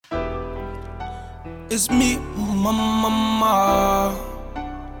It's me, my mama.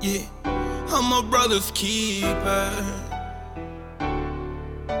 Yeah, I'm my brother's keeper.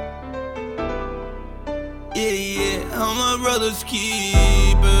 Yeah, I'm my brother's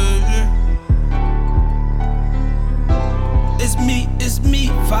keeper. It's me,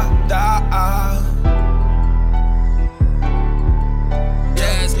 Father.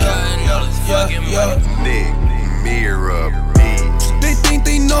 Nick, mirror beat. They think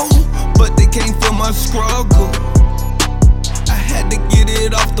they know, but they can't feel my struggle. I had to get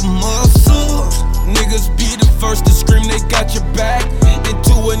it off the muscle. Niggas be the first to scream they got your back.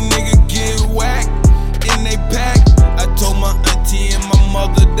 Until a nigga get whacked in they pack. I told my auntie and my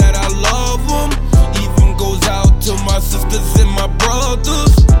mother that I love them. Even goes out to my sisters and my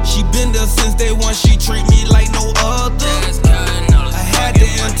brothers. She been there since day one, she treat me like no other. I had to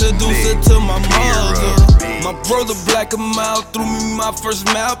introduce her to my mother. My brother Black and Mild threw me my first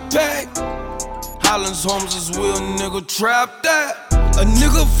map pack. Highlands Homes is where a nigga trapped at. A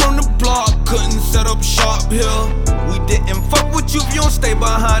nigga from the block couldn't set up shop here. We didn't fuck with you if you don't stay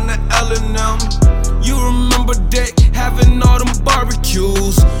behind the L&M. You remember that, having all them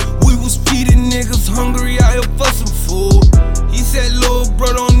barbecues. We was feeding niggas hungry out here for some food. He said, little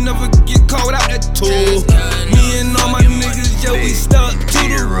bro, don't never get caught without that tool. Me and all my niggas, yeah, we stuck to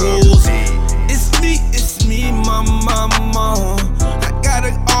the rules. It's me, my mama. I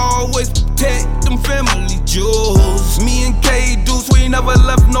gotta always protect them family jewels. Me and K Deuce, we never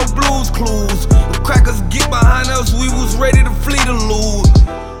left no blues clues. If crackers get behind us, we was ready to flee the loot.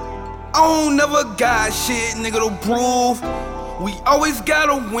 I don't never got shit, nigga, to prove. We always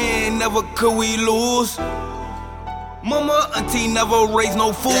gotta win, never could we lose. Mama, auntie never raised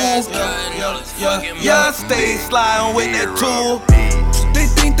no fools. Yeah, I stay sliding with that tool. They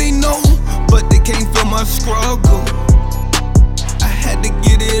think they know, but they can't feel my struggle. I had to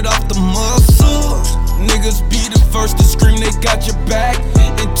get it off the muscle. Niggas be the first to scream they got your back.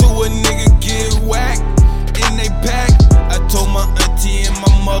 Until a nigga get whacked in they pack. I told my auntie and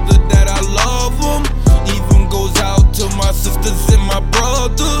my mother that I love them. Even goes out to my sisters and my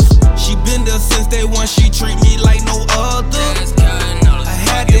brothers. She been there since day one, she treat me like no other. I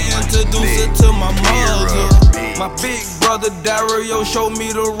had to introduce her to my mother. My big brother Dario showed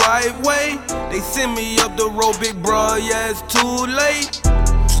me the right way. They send me up the road, big bro, yeah, it's too late.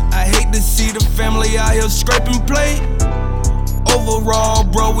 I hate to see the family out here scraping plate. Overall,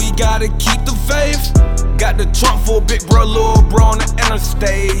 bro, we gotta keep the faith. Got the trunk for big bro, little bro on the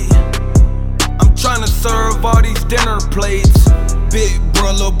interstate. I'm tryna serve all these dinner plates. Big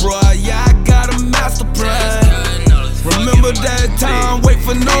bro, little bro, yeah, I got a master plan. Remember that time, wait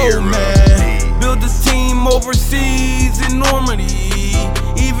for no man. Build a team overseas in Normandy.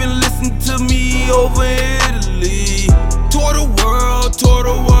 Even listen to me over Italy. Tour the world,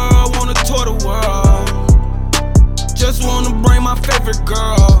 wanna tour the world. Just wanna bring my favorite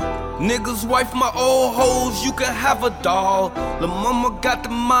girl. Niggas wife my old hoes, you can have a doll. La mama got the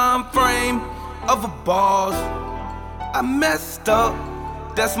mind frame of a boss. I messed up,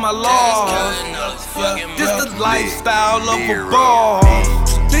 that's my loss. This the lifestyle of a boss.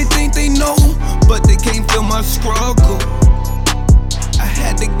 They think they know, but they can't feel my struggle. I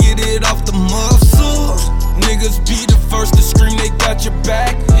had to get it off the muscle. Niggas be the first to scream they got your back.